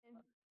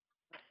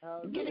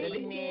Good Good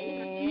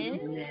evening.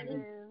 evening.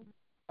 Good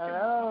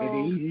Hello.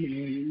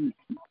 evening.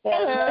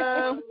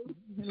 Hello.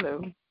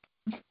 Hello.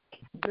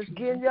 Just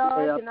getting Hey,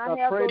 y'all. I, Can I I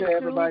have pray those that shoes that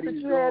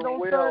everybody's you had doing on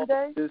well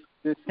Sunday?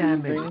 this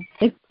Amen. evening.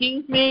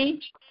 Excuse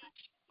me.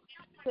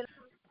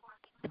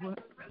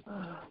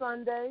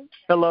 Sunday.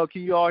 Hello,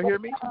 can you all hear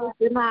me?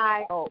 Good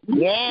night. Oh,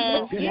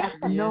 Yes. okay. Yes.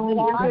 Yeah,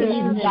 Good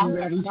evening,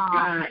 Brother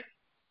Scott.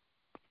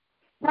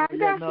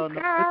 no.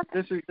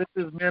 This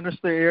is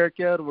Minister Eric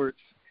Edwards.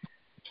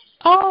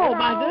 Oh,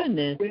 my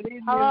goodness. Good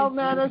evening. Hello,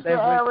 Minister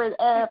Eric.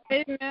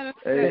 Hey,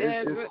 Minister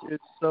Edward.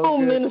 It's so Oh,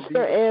 good to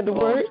Minister be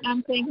Edward.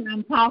 I'm thinking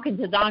I'm talking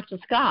to Dr.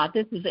 Scott.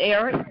 This is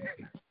Eric.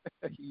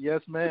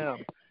 Yes, ma'am.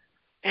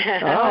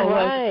 All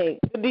right.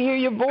 Good to hear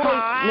your voice,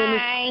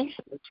 Hi.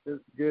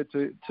 It's good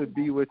to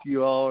be with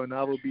you all, and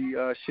I will be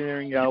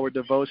sharing our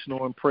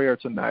devotional and prayer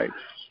tonight.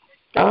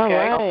 All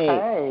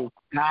right.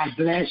 God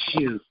bless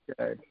you.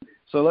 Okay.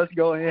 So let's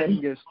go ahead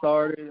and get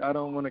started. I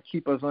don't want to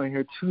keep us on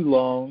here too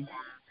long.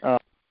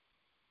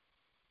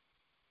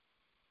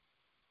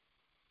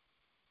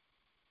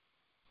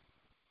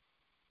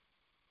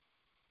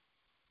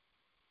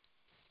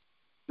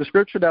 The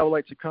scripture that I would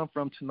like to come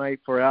from tonight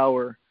for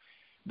our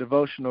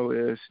devotional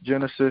is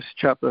Genesis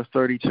chapter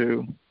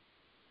 32,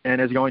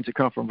 and it's going to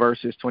come from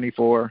verses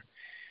 24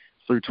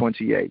 through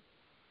 28.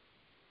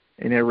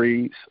 And it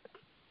reads,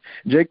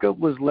 Jacob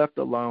was left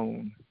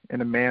alone,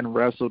 and a man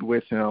wrestled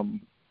with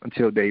him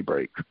until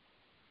daybreak.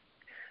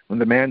 When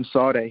the man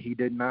saw that he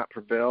did not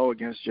prevail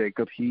against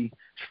Jacob, he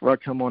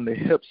struck him on the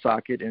hip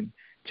socket, and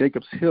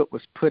Jacob's hip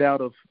was put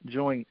out of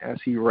joint as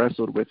he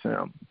wrestled with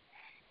him.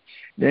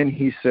 Then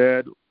he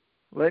said,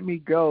 Let me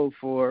go,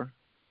 for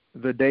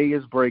the day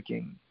is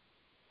breaking.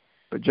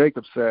 But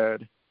Jacob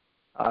said,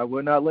 I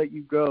will not let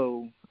you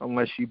go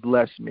unless you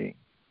bless me.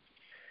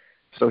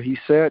 So he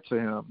said to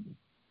him,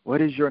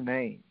 What is your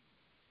name?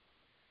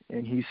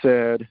 And he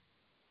said,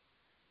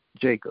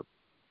 Jacob.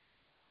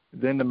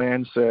 Then the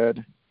man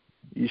said,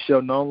 You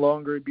shall no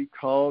longer be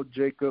called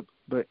Jacob,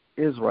 but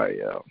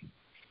Israel,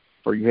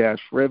 for you have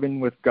striven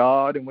with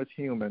God and with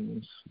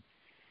humans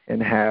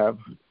and have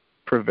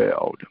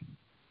prevailed.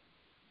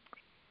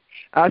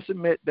 I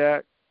submit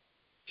that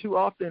too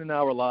often in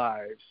our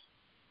lives,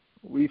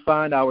 we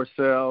find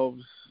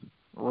ourselves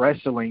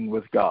wrestling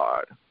with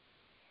God.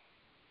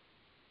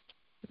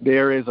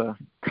 There is a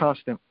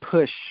constant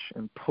push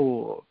and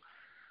pull,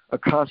 a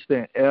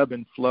constant ebb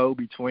and flow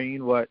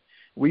between what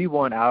we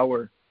want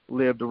our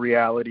lived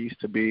realities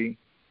to be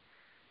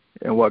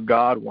and what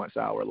God wants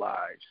our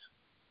lives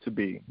to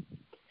be.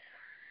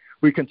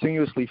 We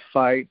continuously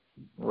fight,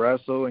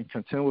 wrestle, and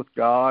contend with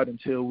God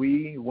until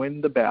we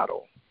win the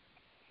battle.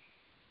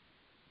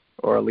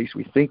 Or at least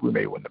we think we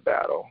may win the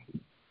battle.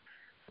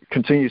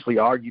 Continuously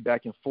argue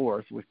back and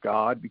forth with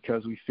God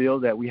because we feel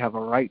that we have a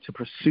right to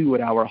pursue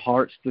what our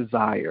hearts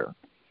desire.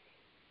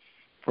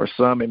 For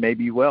some, it may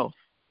be wealth.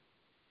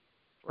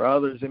 For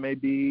others, it may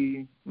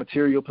be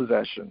material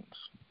possessions.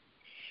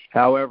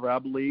 However, I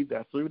believe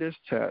that through this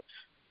text,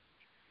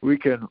 we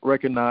can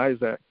recognize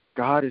that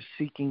God is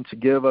seeking to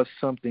give us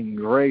something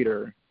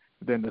greater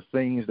than the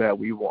things that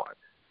we want.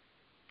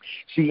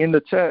 See, in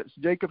the text,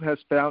 Jacob has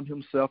found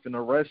himself in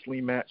a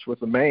wrestling match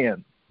with a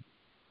man.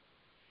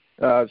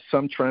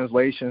 Some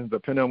translations,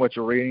 depending on what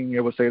you're reading,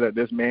 it will say that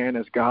this man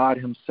is God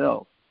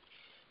himself.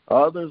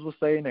 Others will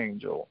say an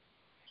angel.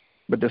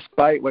 But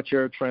despite what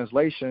your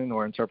translation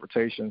or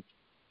interpretation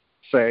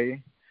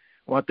say,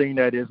 one thing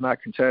that is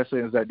not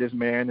contested is that this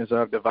man is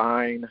of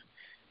divine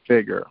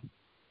figure.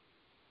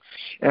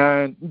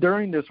 And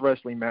during this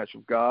wrestling match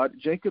with God,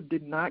 Jacob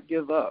did not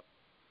give up.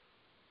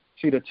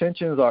 See, the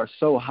tensions are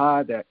so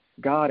high that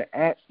God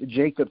asked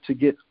Jacob to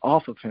get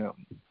off of him.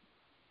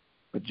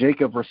 But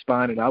Jacob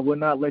responded, I will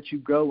not let you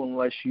go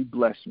unless you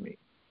bless me.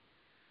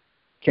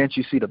 Can't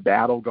you see the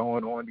battle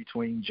going on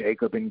between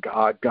Jacob and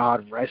God?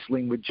 God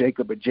wrestling with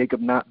Jacob, but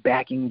Jacob not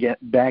backing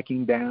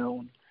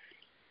down.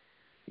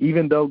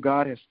 Even though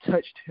God has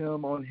touched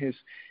him on his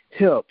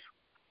hip,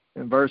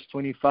 in verse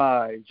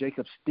 25,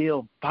 Jacob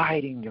still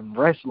fighting and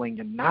wrestling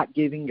and not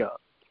giving up,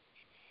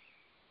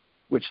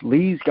 which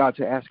leads God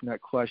to asking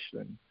that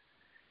question,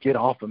 get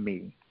off of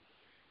me,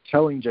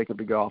 telling Jacob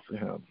to get off of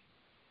him.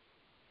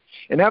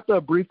 And after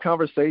a brief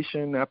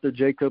conversation, after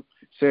Jacob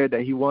said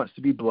that he wants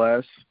to be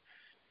blessed,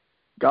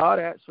 God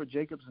asks for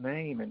Jacob's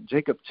name, and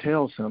Jacob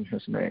tells him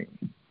his name.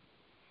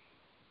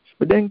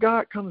 But then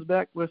God comes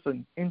back with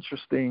an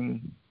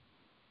interesting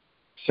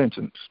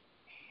sentence.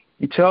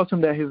 He tells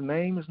him that his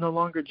name is no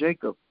longer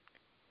Jacob,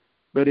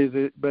 but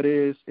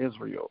is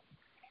Israel.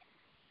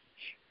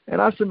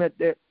 And I submit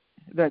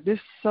that this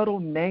subtle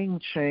name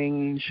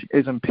change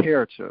is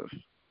imperative,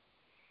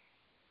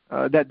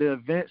 that the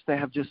events that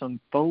have just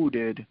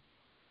unfolded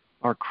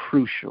are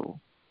crucial.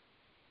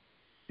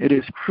 It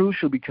is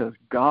crucial because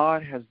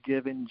God has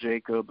given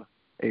Jacob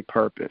a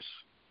purpose.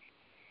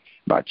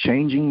 By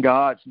changing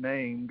God's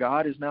name,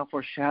 God is now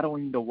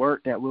foreshadowing the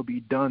work that will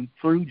be done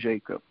through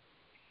Jacob.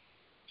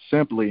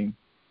 Simply,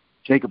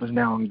 Jacob is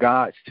now on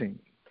God's team,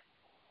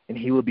 and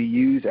he will be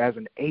used as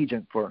an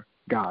agent for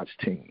God's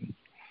team.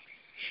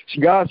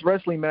 See, God's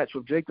wrestling match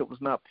with Jacob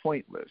was not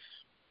pointless.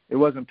 It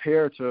was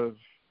imperative.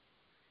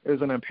 It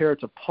was an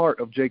imperative part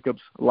of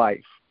Jacob's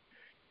life.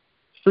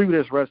 Through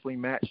this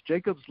wrestling match,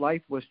 Jacob's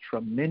life was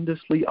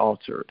tremendously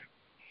altered.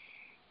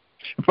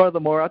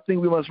 Furthermore, I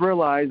think we must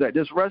realize that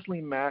this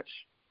wrestling match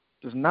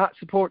does not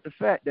support the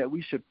fact that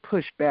we should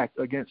push back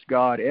against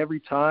God every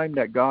time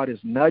that God is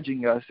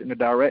nudging us in a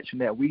direction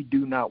that we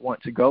do not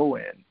want to go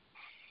in.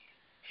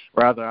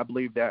 Rather, I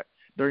believe that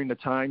during the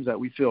times that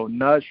we feel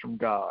nudged from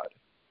God,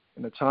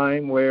 in a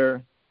time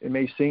where it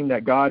may seem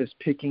that God is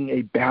picking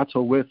a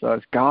battle with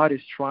us, God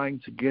is trying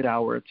to get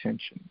our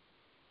attention.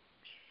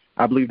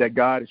 I believe that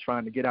God is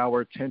trying to get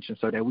our attention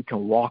so that we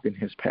can walk in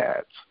his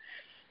paths,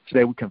 so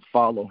that we can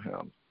follow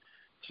him,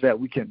 so that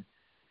we can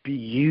be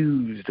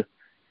used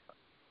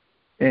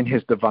in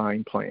his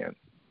divine plan.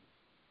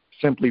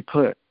 Simply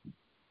put,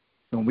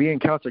 when we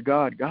encounter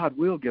God, God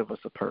will give us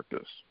a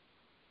purpose.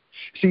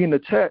 See, in the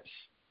text,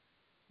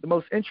 the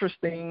most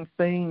interesting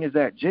thing is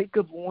that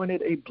Jacob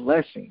wanted a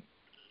blessing.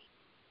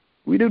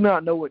 We do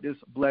not know what this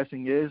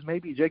blessing is.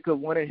 Maybe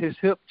Jacob wanted his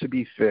hip to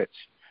be fixed.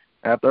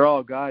 After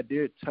all, God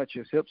did touch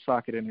his hip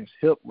socket and his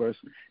hip was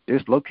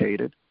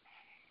dislocated.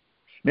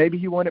 Maybe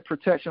he wanted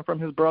protection from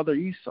his brother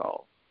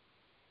Esau.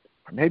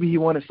 Or maybe he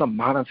wanted some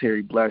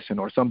monetary blessing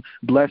or some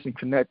blessing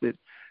connected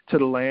to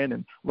the land.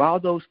 And while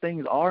those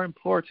things are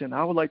important,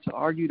 I would like to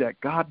argue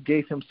that God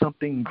gave him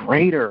something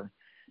greater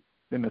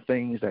than the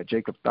things that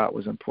Jacob thought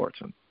was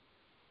important.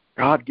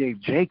 God gave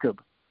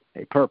Jacob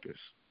a purpose.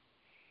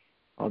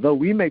 Although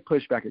we may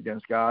push back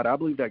against God, I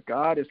believe that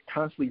God is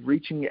constantly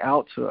reaching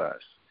out to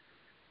us.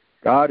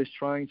 God is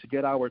trying to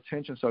get our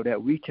attention so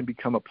that we can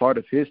become a part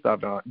of his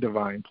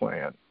divine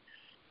plan.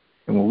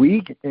 And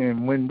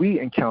when we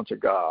encounter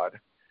God,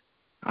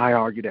 I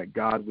argue that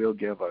God will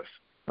give us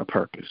a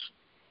purpose.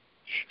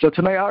 So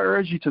tonight I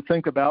urge you to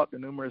think about the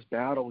numerous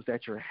battles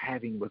that you're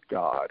having with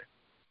God.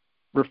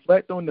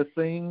 Reflect on the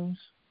things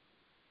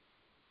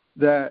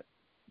that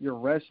you're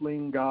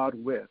wrestling God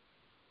with.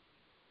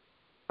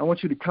 I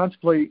want you to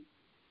contemplate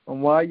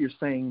on why you're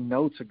saying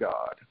no to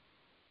God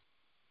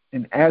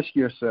and ask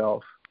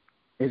yourself,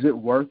 is it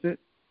worth it?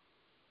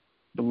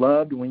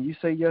 Beloved, when you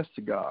say yes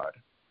to God,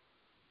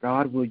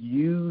 God will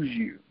use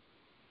you.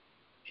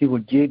 He will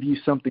give you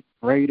something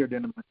greater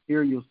than the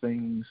material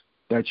things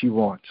that you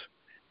want.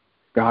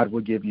 God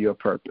will give you a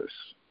purpose.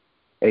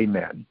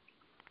 Amen.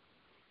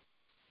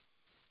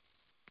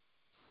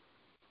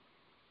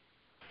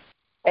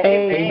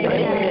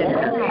 Amen.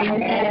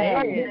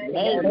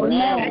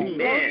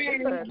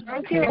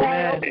 Thank you,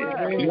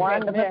 Edward.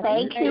 Wonderful.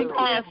 Thank you,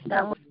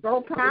 Pastor.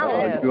 So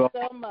powerful. It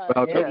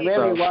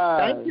really was.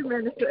 Thank you,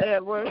 Minister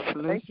Edward.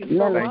 Thank you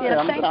so much.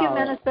 Thank you,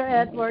 Minister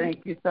Edward.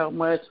 Thank you so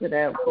much for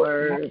that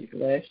word.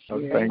 Bless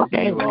you. Thank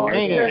you all.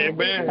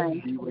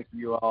 Amen. Be with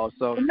you all.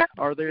 So,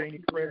 are there any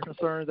prayer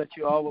concerns that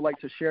you all would like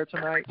to share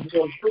tonight? Yes.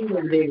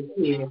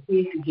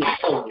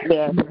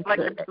 I like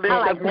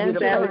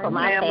to for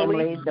my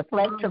family, the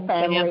Fletcher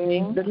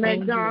family, the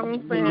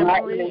McDonald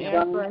family,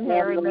 and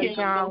Harry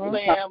McDonald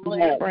family,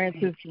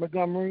 Francis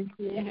Montgomery,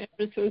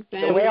 Harrison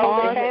family, the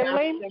Hart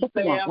family,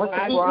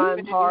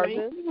 Ron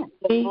Hardin,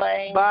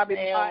 Bobby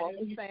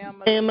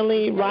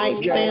family,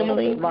 Wright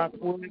family,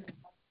 Lockwood,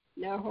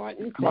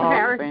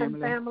 Harrison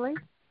family.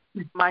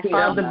 My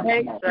father,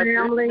 the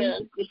family,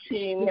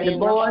 the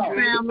Boyd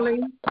family,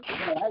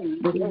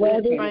 the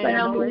Wedding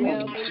family,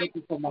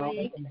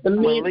 the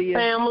Mead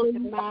family,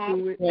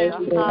 the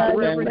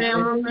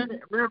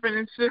Reverend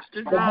and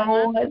Sister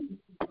John.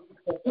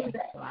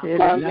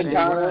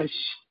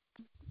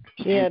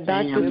 Yeah,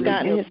 Dr.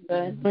 Scott and his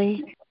family.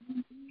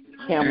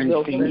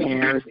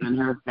 Harris and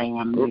her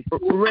family.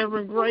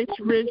 Reverend Grace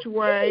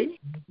Ridgway.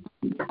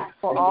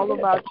 For all of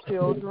our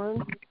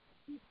children.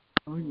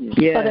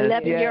 Yes, for the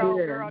 11-year-old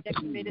girl that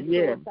committed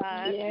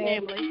suicide.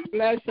 Family.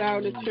 Bless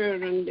all the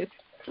children that's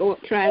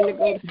trying to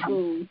go to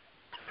school.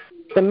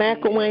 The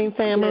McElwain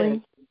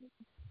family.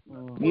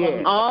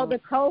 Yes. All the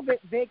COVID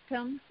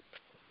victims.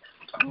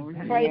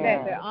 Pray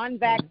that the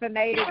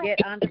unvaccinated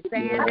get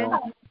understanding.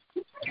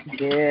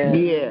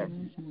 Yes.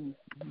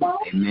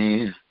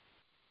 Amen.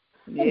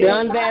 The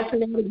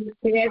unvaccinated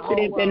get tested.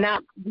 If they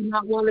do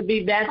not want to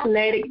be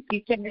vaccinated,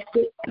 be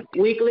tested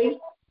weekly.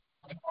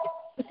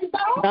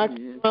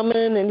 Dr.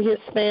 Drummond and his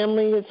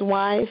family, his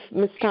wife,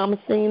 Miss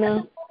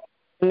Thomasina,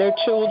 and their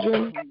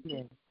children.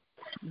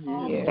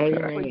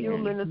 For you,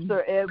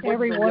 Minister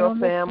Edward, and your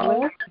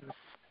family.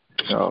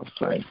 Oh,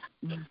 thanks.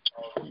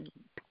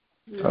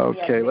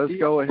 Okay, let's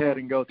go ahead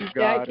and go to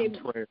God in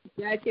prayer.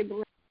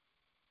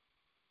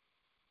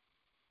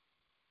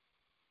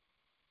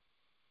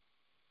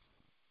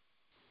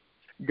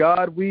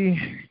 God,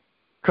 we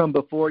come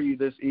before you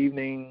this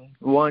evening,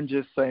 one,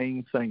 just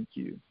saying thank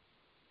you.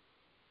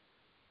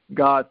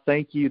 God,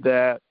 thank you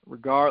that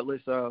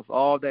regardless of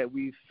all that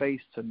we've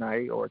faced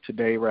tonight, or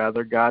today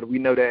rather, God, we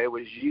know that it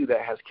was you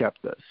that has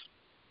kept us.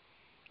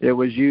 It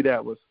was you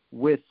that was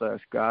with us,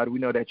 God. We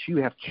know that you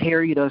have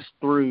carried us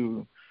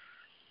through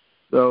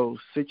those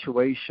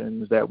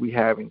situations that we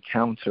have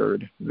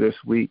encountered this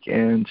week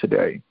and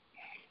today.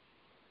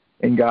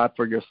 And God,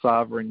 for your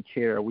sovereign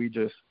care, we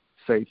just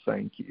say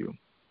thank you.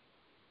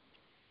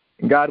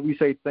 And God, we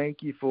say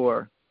thank you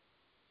for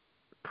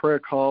the prayer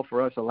call,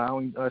 for us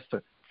allowing us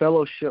to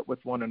fellowship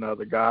with one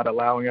another, God,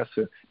 allowing us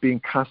to be in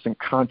constant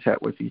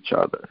contact with each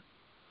other.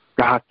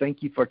 God,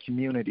 thank you for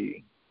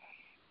community.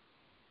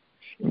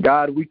 And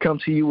God, we come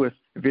to you with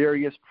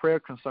various prayer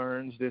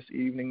concerns this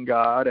evening,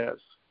 God, as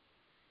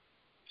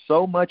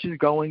so much is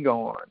going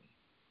on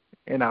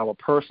in our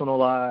personal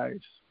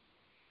lives,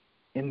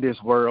 in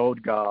this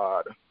world,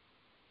 God,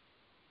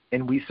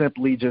 and we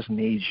simply just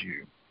need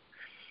you.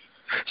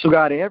 So,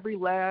 God, every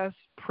last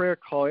prayer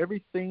call,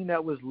 everything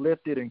that was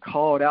lifted and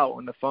called out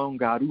on the phone,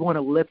 God, we want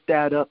to lift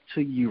that up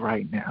to you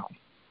right now.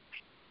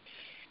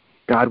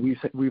 God,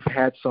 we've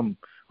had some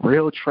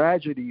real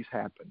tragedies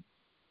happen,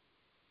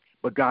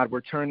 but God,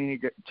 we're turning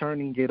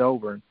it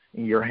over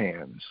in your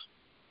hands.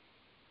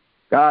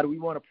 God, we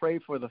want to pray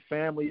for the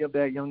family of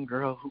that young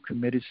girl who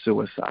committed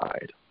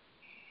suicide.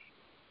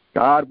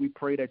 God, we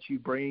pray that you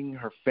bring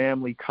her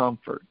family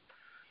comfort,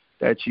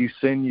 that you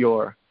send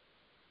your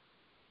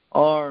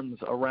arms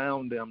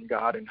around them,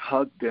 God, and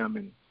hug them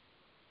and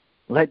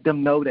let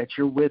them know that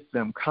you're with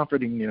them,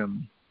 comforting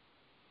them.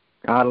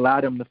 God,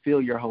 allow them to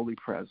feel your holy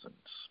presence.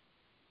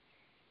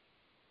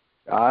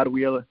 God,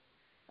 we'll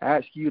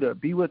ask you to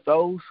be with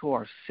those who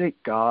are sick,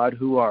 God,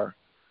 who are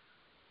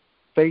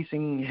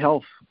facing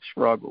health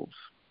struggles.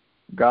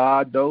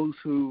 God, those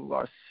who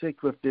are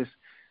sick with this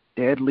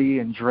deadly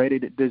and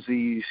dreaded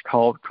disease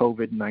called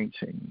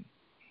COVID-19.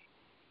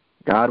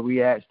 God,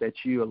 we ask that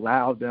you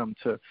allow them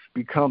to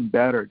become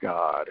better,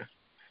 God.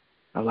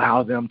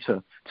 Allow them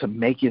to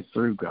make it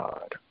through,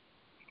 God.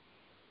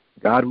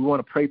 God, we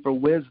want to pray for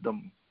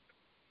wisdom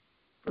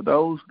for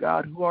those,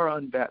 God, who are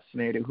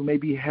unvaccinated, who may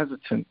be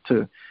hesitant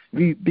to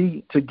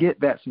get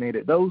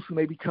vaccinated, those who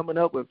may be coming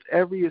up with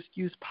every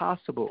excuse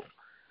possible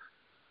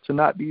to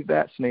not be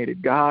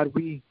vaccinated. God,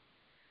 we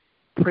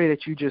pray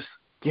that you just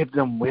give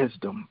them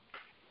wisdom.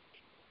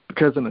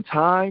 Because in a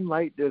time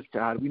like this,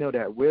 God, we know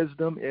that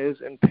wisdom is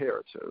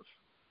imperative.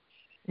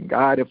 And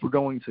God, if we're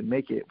going to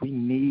make it, we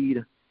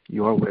need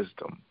your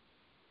wisdom.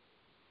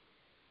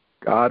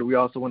 God, we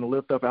also want to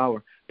lift up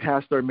our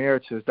pastor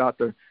emeritus,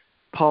 Dr.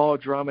 Paul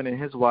Drummond, and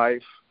his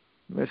wife,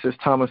 Mrs.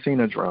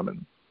 Thomasina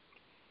Drummond.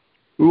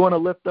 We want to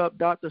lift up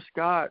Dr.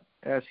 Scott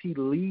as he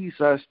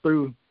leads us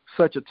through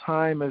such a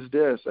time as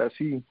this, as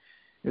he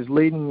is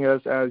leading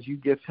us as you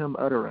give him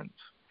utterance.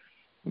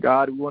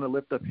 God, we want to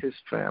lift up his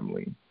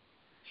family.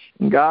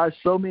 And God,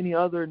 so many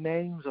other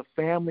names of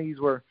families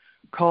were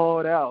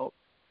called out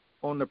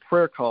on the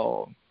prayer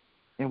call,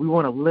 and we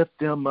want to lift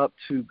them up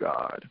to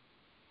God.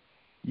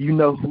 You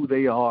know who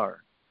they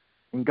are.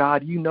 And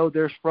God, you know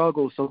their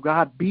struggles. So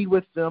God, be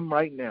with them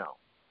right now.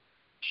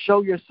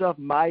 Show yourself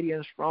mighty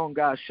and strong,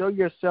 God. Show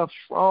yourself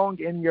strong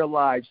in your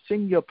lives.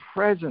 Send your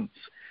presence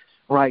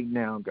right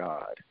now,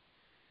 God.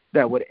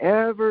 That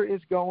whatever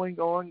is going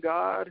on,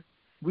 God,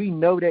 we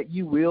know that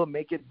you will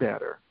make it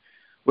better.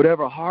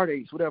 Whatever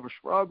heartaches, whatever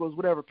struggles,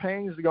 whatever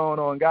pains are going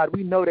on, God,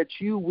 we know that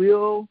you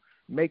will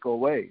make a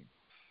way.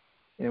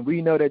 And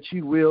we know that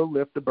you will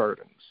lift the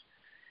burdens.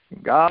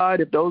 And God,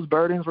 if those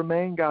burdens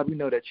remain, God, we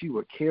know that you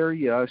will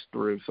carry us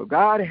through. So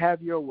God,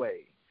 have your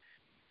way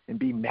and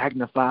be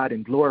magnified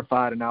and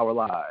glorified in our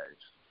lives.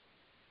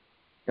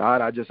 God,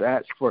 I just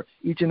ask for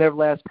each and every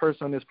last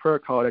person on this prayer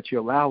call that you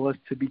allow us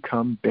to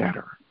become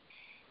better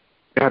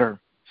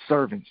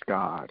servants,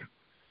 God,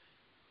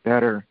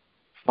 better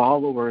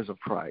followers of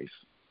Christ.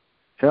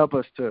 Help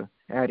us to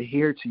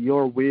adhere to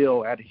your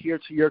will, adhere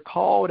to your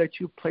call that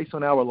you place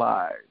on our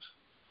lives.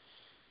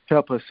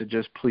 Help us to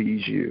just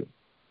please you.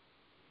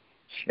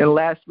 And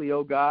lastly,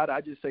 oh God,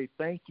 I just say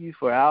thank you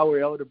for our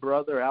elder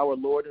brother, our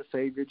Lord and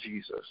Savior,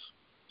 Jesus.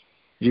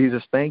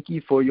 Jesus, thank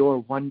you for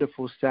your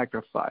wonderful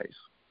sacrifice.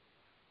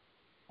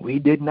 We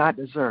did not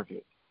deserve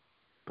it,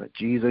 but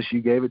Jesus, you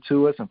gave it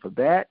to us, and for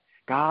that,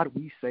 God,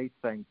 we say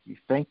thank you.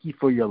 Thank you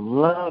for your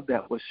love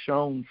that was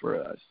shown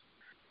for us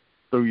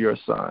through your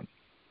Son.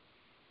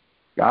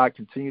 God,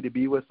 continue to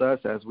be with us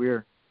as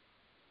we're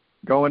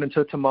going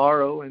into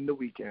tomorrow and the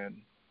weekend.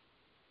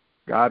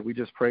 God, we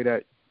just pray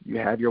that you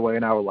have your way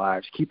in our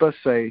lives. Keep us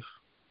safe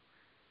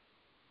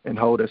and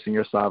hold us in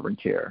your sovereign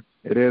care.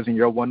 It is in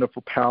your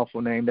wonderful,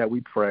 powerful name that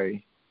we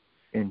pray.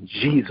 In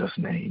Jesus'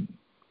 name,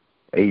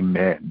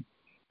 amen.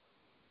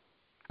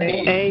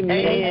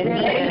 Amen.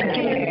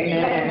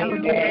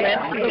 Good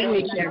night,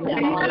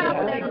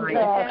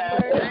 everyone.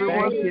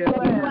 Love you.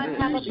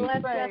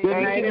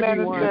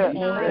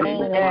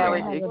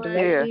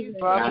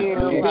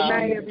 Good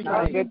night,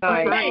 everybody. Good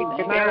night,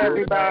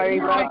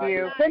 everybody. Love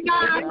you. Good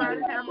night.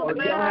 Good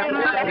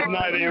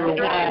night,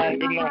 everyone.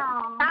 Good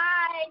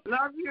night.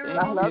 Love you.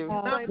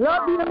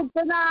 Love you.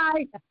 Good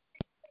night.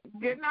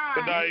 Good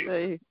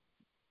night.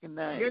 Good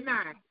night. Good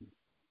night.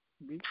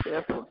 Be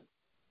careful.